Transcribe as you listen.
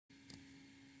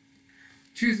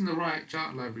Choosing the right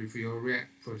chart library for your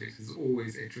React project is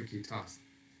always a tricky task.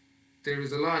 There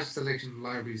is a large selection of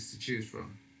libraries to choose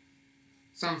from.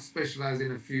 Some specialize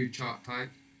in a few chart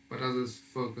types, but others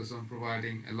focus on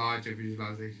providing a larger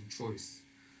visualization choice,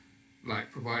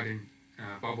 like providing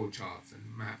bubble charts and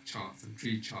map charts and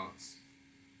tree charts.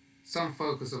 Some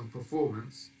focus on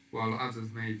performance, while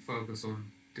others may focus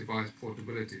on device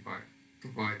portability by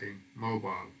providing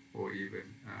mobile or even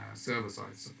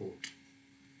server-side support.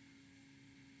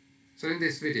 So in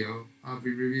this video, I'll be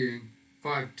reviewing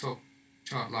 5 top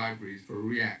chart libraries for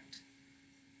React.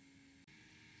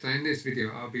 So in this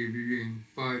video, I'll be reviewing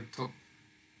 5 top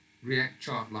React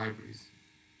chart libraries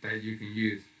that you can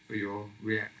use for your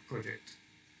React project.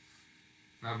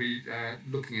 And I'll be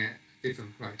looking at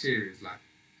different criteria like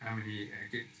how many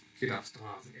GitHub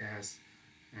stars it has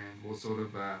and what sort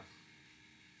of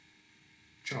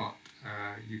chart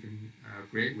you can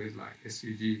create with, like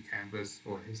SVG, Canvas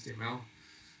or HTML,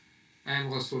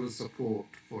 and what sort of support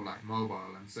for like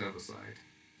mobile and server side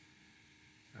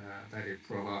that it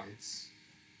provides.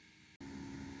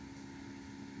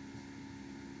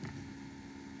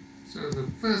 So the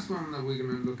first one that we're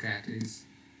going to look at is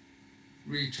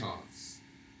Recharts.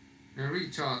 Now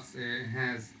Recharts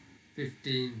has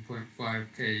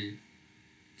 15.5k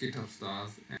GitHub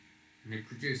stars and it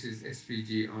produces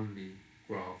SVG only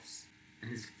graphs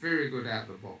and it's very good out of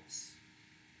the box.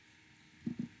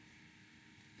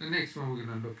 The next one we're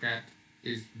going to look at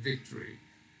is Victory.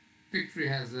 Victory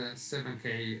has a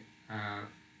 7k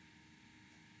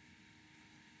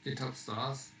GitHub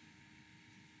stars.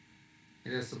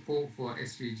 It has support for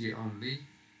SVG only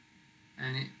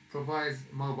and it provides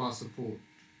mobile support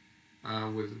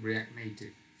with React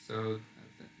Native. So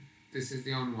this is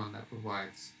the only one that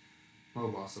provides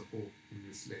mobile support in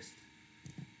this list.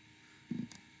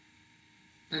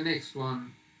 The next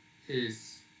one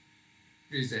is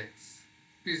Visx.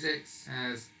 Visx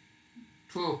has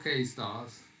 12k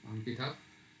stars on GitHub.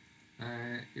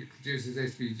 It produces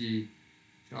SVG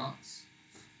charts.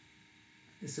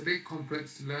 It's a bit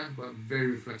complex to learn, but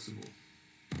very flexible.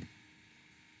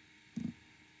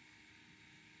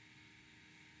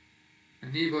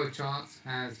 And Nevo charts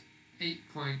has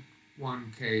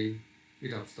 8.1k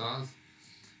GitHub stars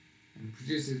and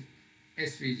produces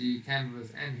SVG,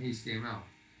 Canvas and HTML.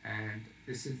 And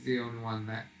this is the only one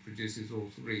that produces all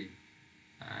three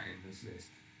in this list.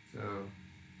 So,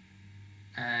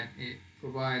 and it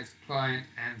provides client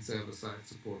and server side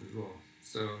support as well.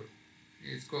 So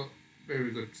it's got very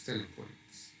good selling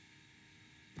points.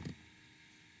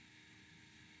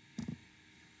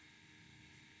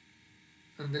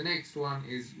 And the next one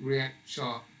is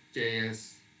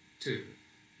React-chartjs-2.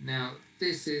 Now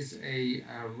this is a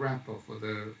wrapper for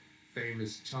the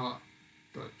famous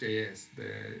Chart.js,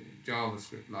 the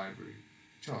JavaScript library,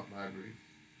 chart library.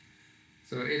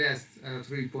 So it has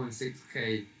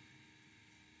 3.6k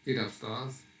GitHub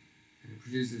stars and it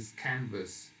produces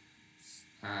Canvas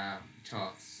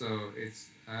charts. So it's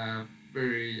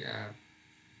very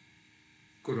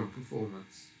good on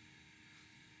performance.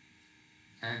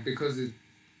 And because it's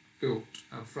built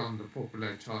from the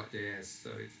popular Chart.js,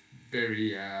 so it's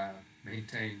very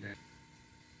maintained.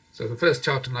 So the first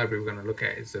chart library we're going to look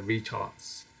at is the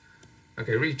Recharts.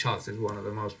 Okay, Recharts is one of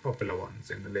the most popular ones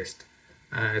in the list.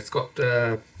 It's got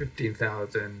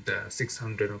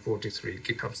 15,643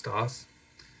 GitHub stars.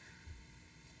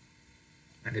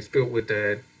 And it's built with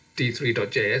the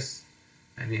D3.js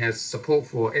and it has support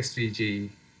for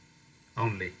SVG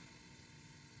only.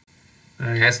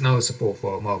 It has no support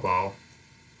for mobile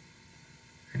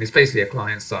and it's basically a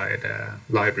client-side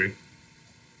library.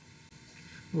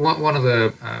 One of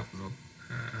the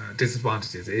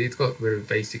disadvantages is it's got very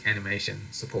basic animation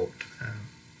support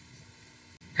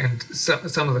and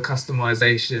some of the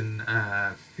customization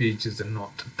features are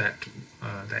not that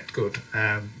good.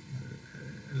 A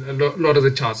lot of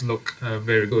the charts look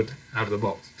very good out of the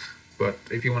box, but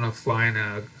if you want to find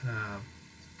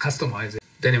customize it,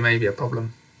 then it may be a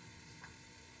problem.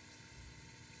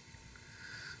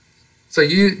 So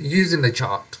using the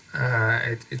chart,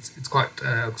 it's quite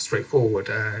straightforward.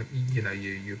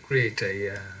 You create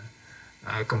a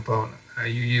component.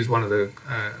 You use one of the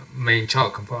main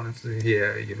chart components.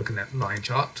 Here you're looking at line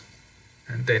chart,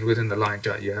 and then within the line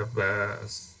chart you have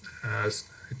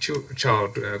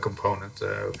child component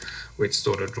which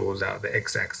sort of draws out the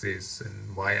x-axis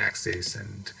and y-axis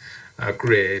and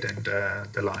grid and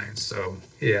the lines. So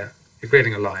here you're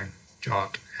creating a line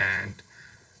chart and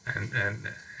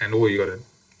all you got to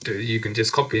do, you can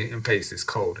just copy and paste this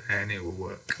code and it will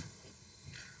work.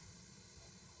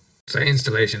 So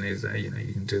installation is you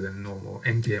can do the normal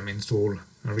npm install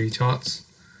Recharts.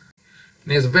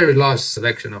 And there's a very large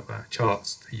selection of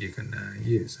charts that you can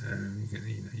use.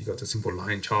 You got the simple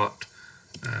line chart,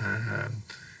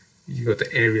 you got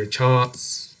the area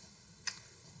charts,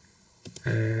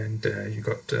 and you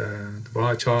got the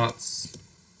bar charts,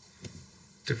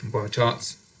 different bar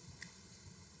charts,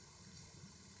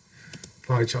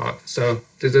 pie chart. So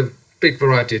there's a big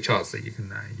variety of charts that you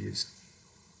can use.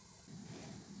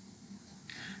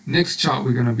 Next chart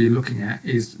we're going to be looking at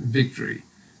is Victory.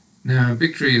 Now,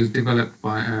 Victory is developed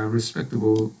by a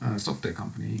respectable software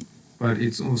company, but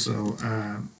it's also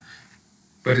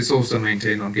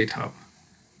maintained on GitHub,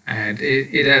 and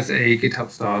it has a GitHub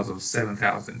stars of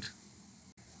 7,000.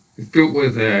 It's built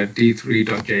with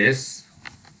D3.js,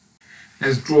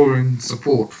 has drawing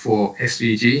support for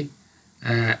SVG.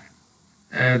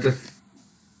 The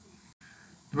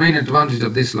main advantage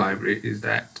of this library is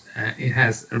that it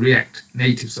has a React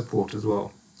native support as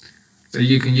well. So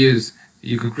you can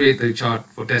create the chart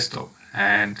for desktop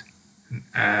and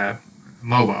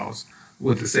mobiles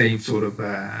with the same sort of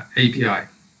API.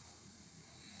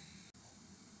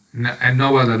 And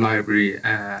no other library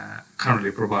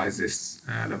currently provides this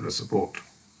level of support.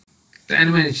 The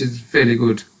animation is fairly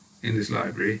good in this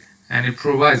library, and it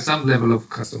provides some level of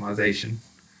customization.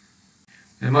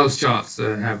 And most charts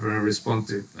have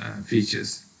responsive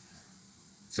features,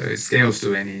 so it scales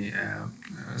to any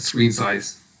screen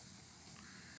size.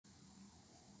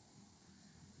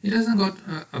 It hasn't got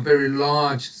a very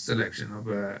large selection of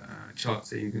charts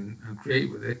that you can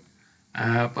create with it,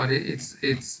 but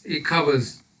it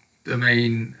covers the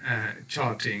main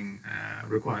charting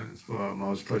requirements for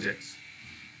most projects.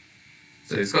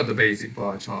 So it's got the basic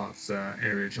bar charts,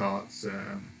 area charts,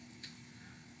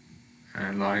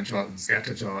 and line charts, and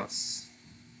scatter charts,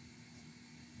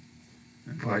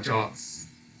 and pie charts.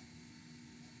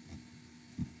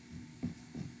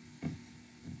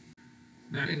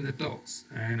 Now in the docs,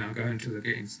 and I'll go into the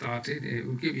getting started, it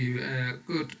will give you a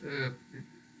good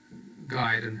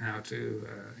guide on how to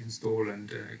install and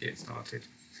get started.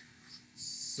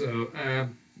 So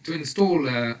to install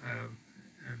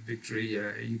Victory,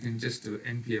 you can just do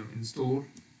npm install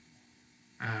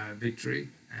Victory,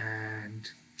 and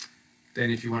then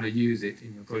if you want to use it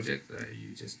in your project,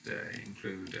 you just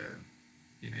include,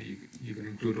 you can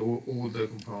include all the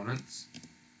components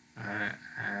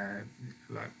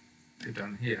like they've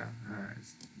done here,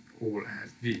 it's all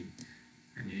as V,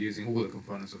 and you're using all the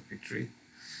components of Victory.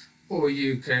 Or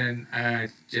you can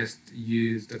just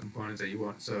use the components that you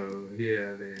want. So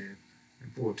here they're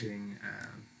importing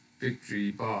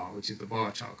Victory bar, which is the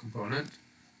bar chart component.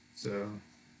 So,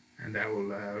 and that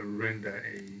will render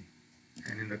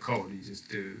and in the code you just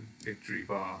do Victory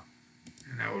bar,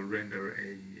 and that will render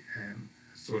a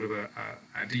sort of a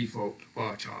default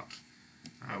bar chart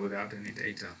without any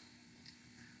data.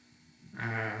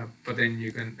 But then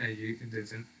you can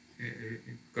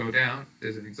go down.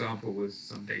 There's an example with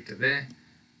some data there,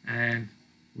 and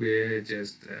we're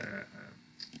just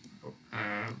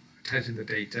attaching the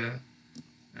data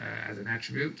as an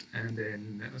attribute, and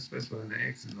then specifying the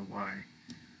x and the y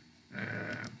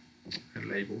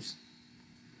labels.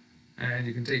 And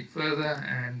you can take further,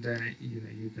 and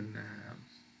you can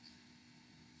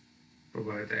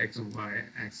provide the x and y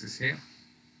axis here.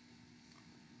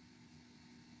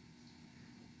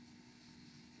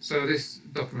 So this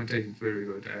documentation is very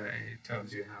good. It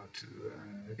tells you how to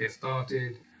get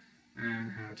started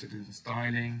and how to do the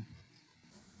styling.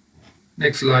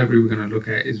 Next library we're going to look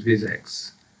at is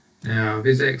Visx. Now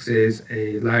Visx is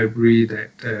a library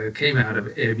that came out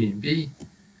of Airbnb,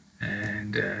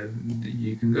 and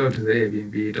you can go to the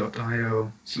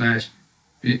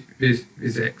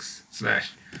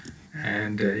airbnb.io/Visx/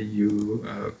 and you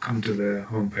come to the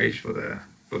home page for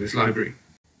this library.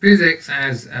 Visx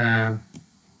has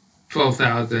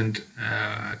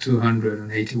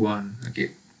 12,281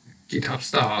 GitHub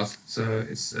stars, so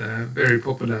it's a very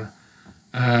popular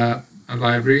a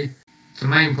library. The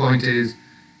main point is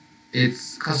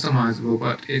it's customizable,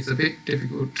 but it's a bit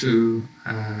difficult to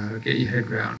get your head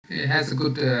around. It has a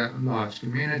good large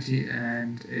community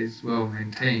and is well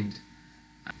maintained.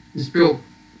 It's built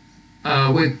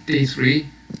with D3,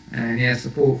 and it has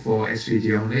support for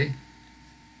SVG only.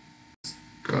 It's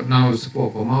got no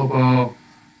support for mobile.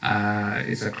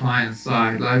 It's a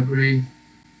client-side library.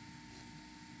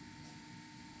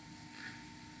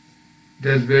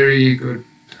 There's very good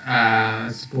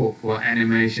support for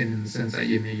animation, in the sense that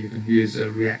you can use a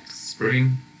React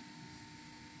Spring.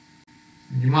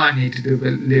 You might need to do a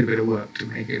little bit of work to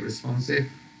make it responsive.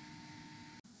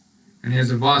 And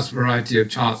there's a vast variety of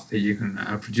charts that you can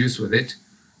produce with it,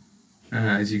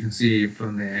 as you can see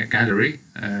from the gallery.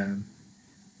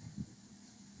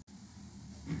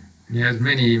 It has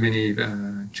many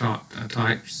chart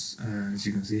types, as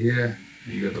you can see here.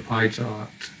 You got the pie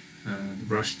chart, the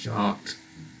brush chart,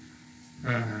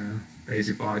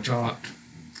 basic bar chart.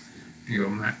 You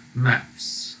got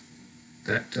maps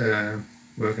that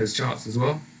work as charts as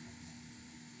well.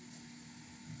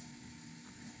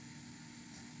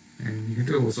 And you can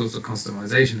do all sorts of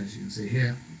customization, as you can see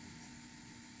here.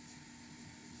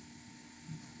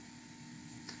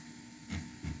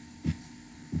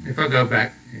 If I go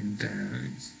back and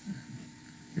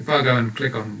if I go and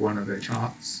click on one of the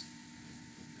charts,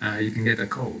 you can get a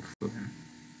code for them.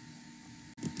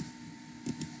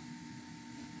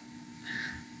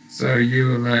 So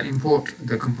you'll import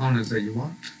the components that you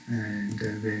want, and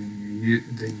then you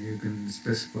can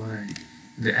specify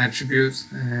the attributes,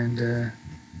 and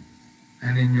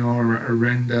in your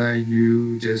render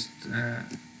you just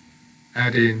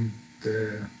add in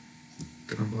the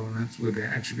components with the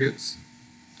attributes.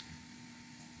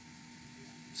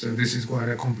 So this is quite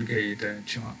a complicated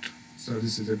chart. So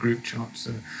this is a group chart.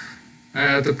 So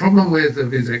the problem with the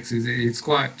Visx is it's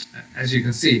quite, as you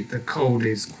can see, the code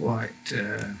is quite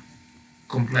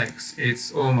complex.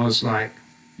 It's almost like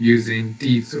using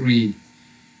D3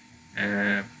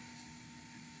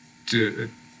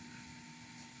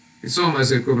 it's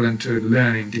almost equivalent to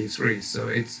learning D3. So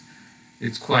it's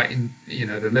quite,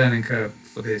 the learning curve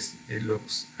for this, it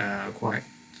looks quite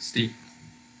steep.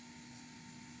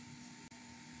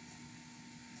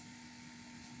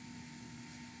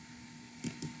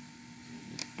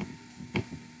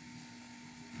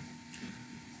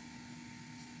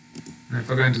 Now if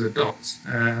I go into the docs,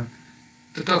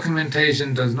 the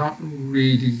documentation does not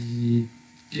really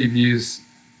give you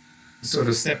sort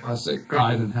of step-by-step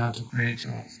guide on how to create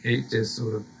charts. It just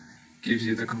sort of gives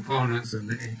you the components and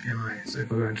the API. So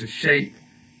if I go into shape,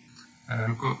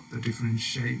 I've got the different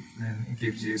shapes, then it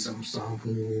gives you some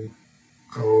sample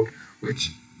code,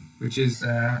 which is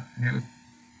if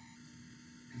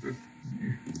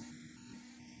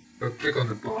I click on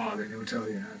the bar, then it will tell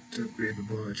you how to create the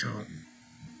bar chart,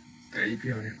 the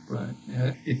API, but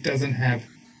it doesn't have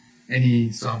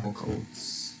any sample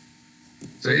codes.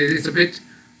 So it's a bit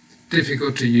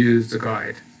difficult to use the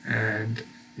guide, and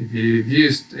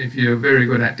if you're very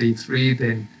good at D3,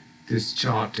 then this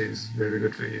chart is very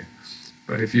good for you.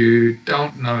 But if you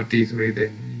don't know D3,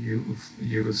 then you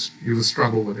will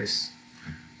struggle with this.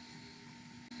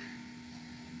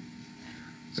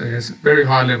 So it's a very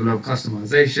high level of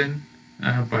customization,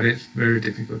 but it's very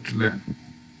difficult to learn.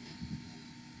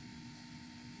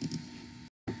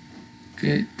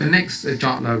 Okay, the next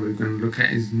chart library we're going to look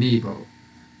at is Nevo.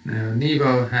 Now,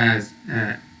 Nevo has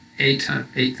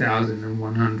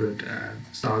 8,100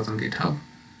 stars on GitHub.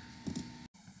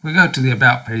 We go to the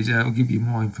About page, it will give you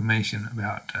more information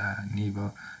about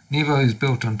Nevo. Nevo is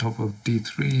built on top of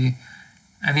D3,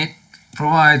 and it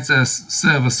provides a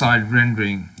server-side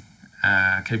rendering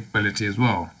capability as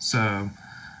well. So,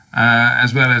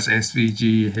 as well as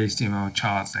SVG, HTML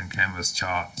charts, and canvas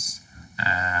charts.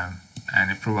 And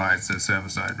it provides a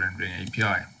server-side rendering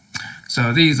API.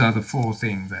 So these are the four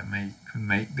things that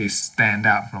make this stand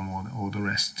out from all the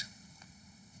rest.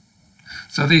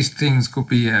 So these things could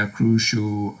be a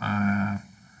crucial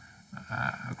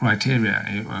criteria,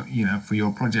 for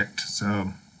your project.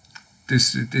 So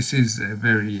this is a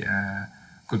very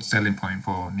good selling point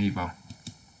for Nevo.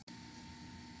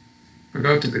 If we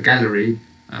go to the gallery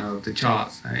of the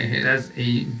charts, it has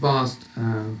a vast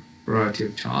variety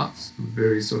of charts,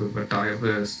 very sort of a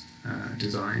diverse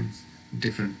designs,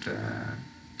 different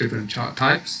chart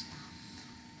types.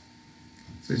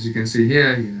 So as you can see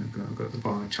here, I've got the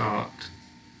bar chart,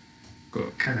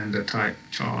 got calendar type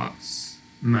charts,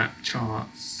 map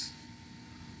charts,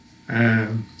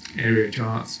 area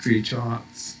charts, tree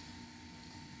charts.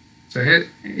 So here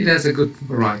it has a good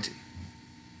variety.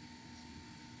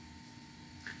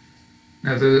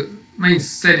 Now the main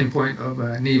selling point of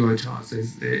Nevo charts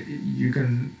is that you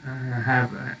can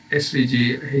have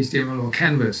SVG, HTML, or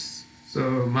canvas.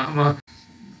 So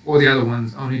all the other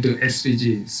ones only do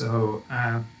SVG. So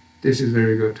this is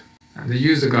very good. And the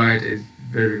user guide is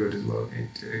very good as well.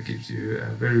 It gives you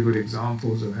very good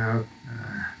examples of how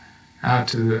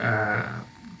to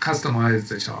customize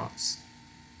the charts.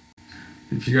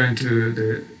 If you go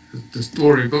into the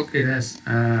storybook, it has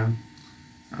a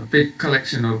big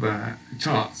collection of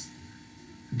charts,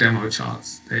 demo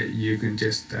charts that you can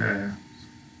just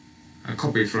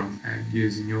copy from and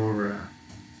use in your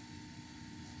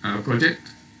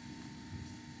project.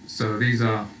 So these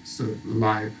are sort of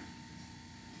live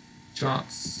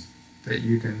charts that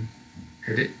you can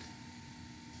edit.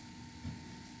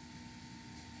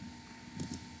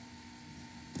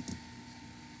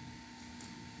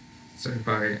 So if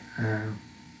I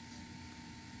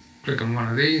click on one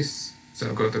of these, so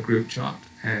I've got the group chart,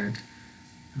 and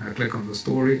I click on the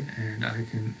story, and I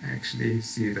can actually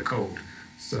see the code.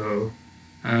 So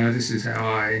this is how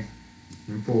I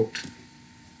import.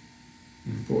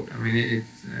 I mean,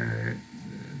 it's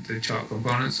the chart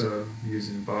component. So I'm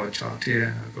using a bar chart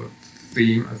here. I've got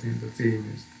theme. I think the theme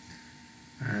is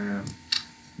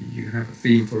you can have a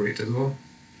theme for it as well.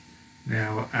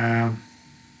 Now,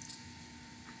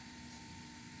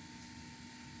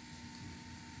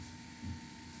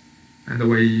 and the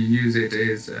way you use it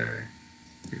is,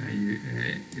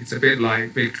 it's a bit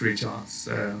like victory charts.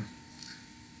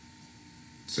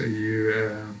 So you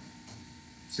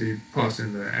pass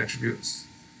in the attributes,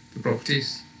 the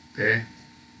properties there,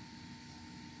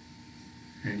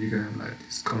 and you can have like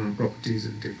these common properties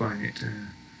and define it at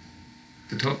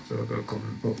the top. So I've got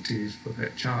common properties for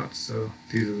that chart. So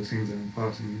these are the things that I'm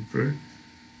passing through.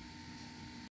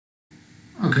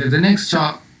 Okay, the next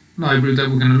chart library that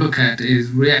we're going to look at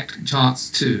is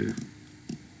React-charts-2.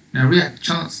 Now,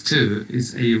 React-charts-2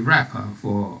 is a wrapper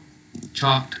for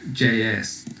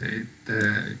Chart.js,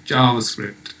 the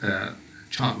JavaScript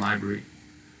chart library.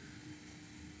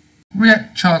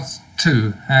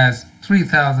 React-charts-2 has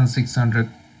 3,600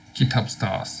 GitHub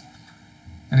stars,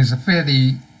 and it's a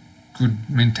fairly good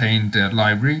maintained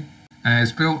library.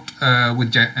 It's built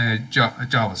with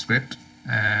JavaScript.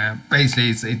 Basically,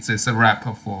 it's a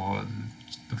wrapper for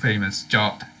the famous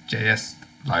Sharp.js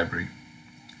library,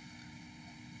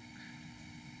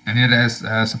 and it has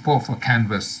support for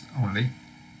Canvas only.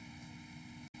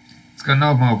 It's got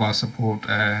no mobile support,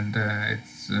 and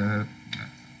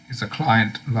it's a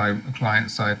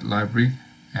client-side library,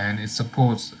 and it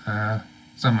supports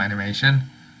some animation,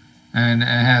 and it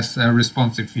has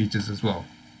responsive features as well.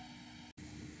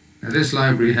 Now, this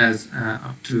library has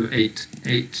up to eight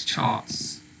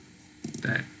charts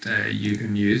that you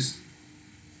can use,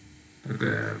 like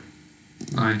a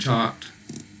line chart,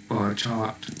 bar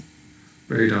chart,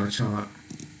 radar chart,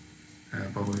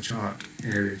 bubble chart,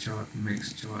 area chart,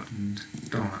 mix chart, and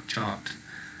donut chart.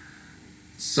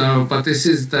 So, but this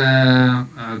is the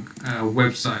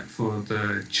website for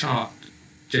the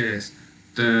Chart.js.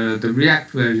 The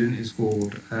React version is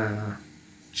called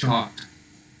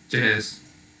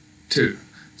Chart.js-2.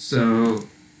 So,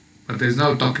 but there's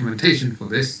no documentation for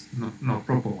this, not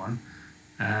proper one.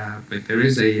 But there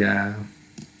is a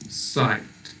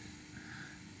site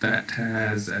that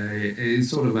has a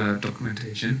sort of a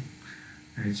documentation,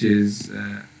 which is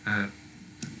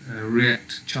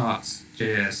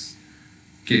React-chartjs,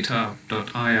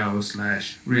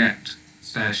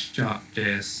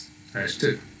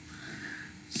 github.io/react/chartjs-2.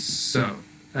 So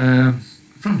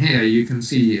from here you can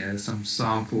see some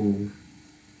sample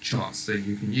charts that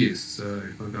you can use. So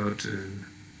if I go to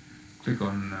click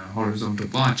on horizontal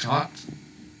bar chart,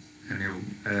 and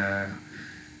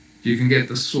you can get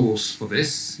the source for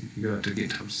this. If you go to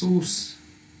GitHub source,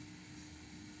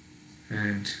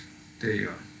 and there you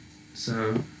go.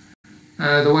 So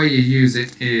the way you use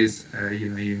it is,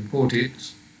 you import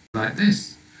it like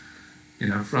this,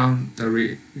 from the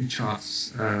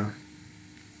Recharts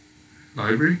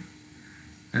library,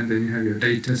 and then you have your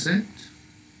data set,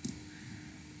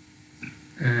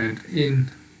 and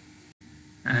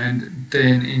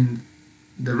then in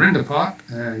the render part,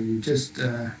 you just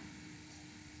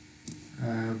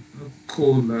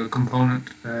call the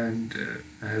component and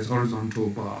as horizontal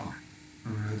bar.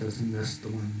 I think that's the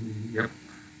one. Yep.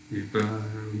 We're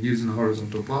using a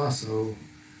horizontal bar, so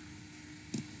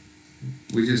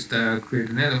we just create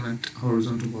an element,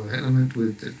 horizontal bar element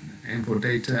with the import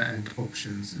data and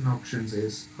options, and options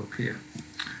is up here.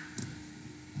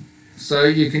 So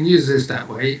you can use this that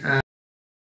way.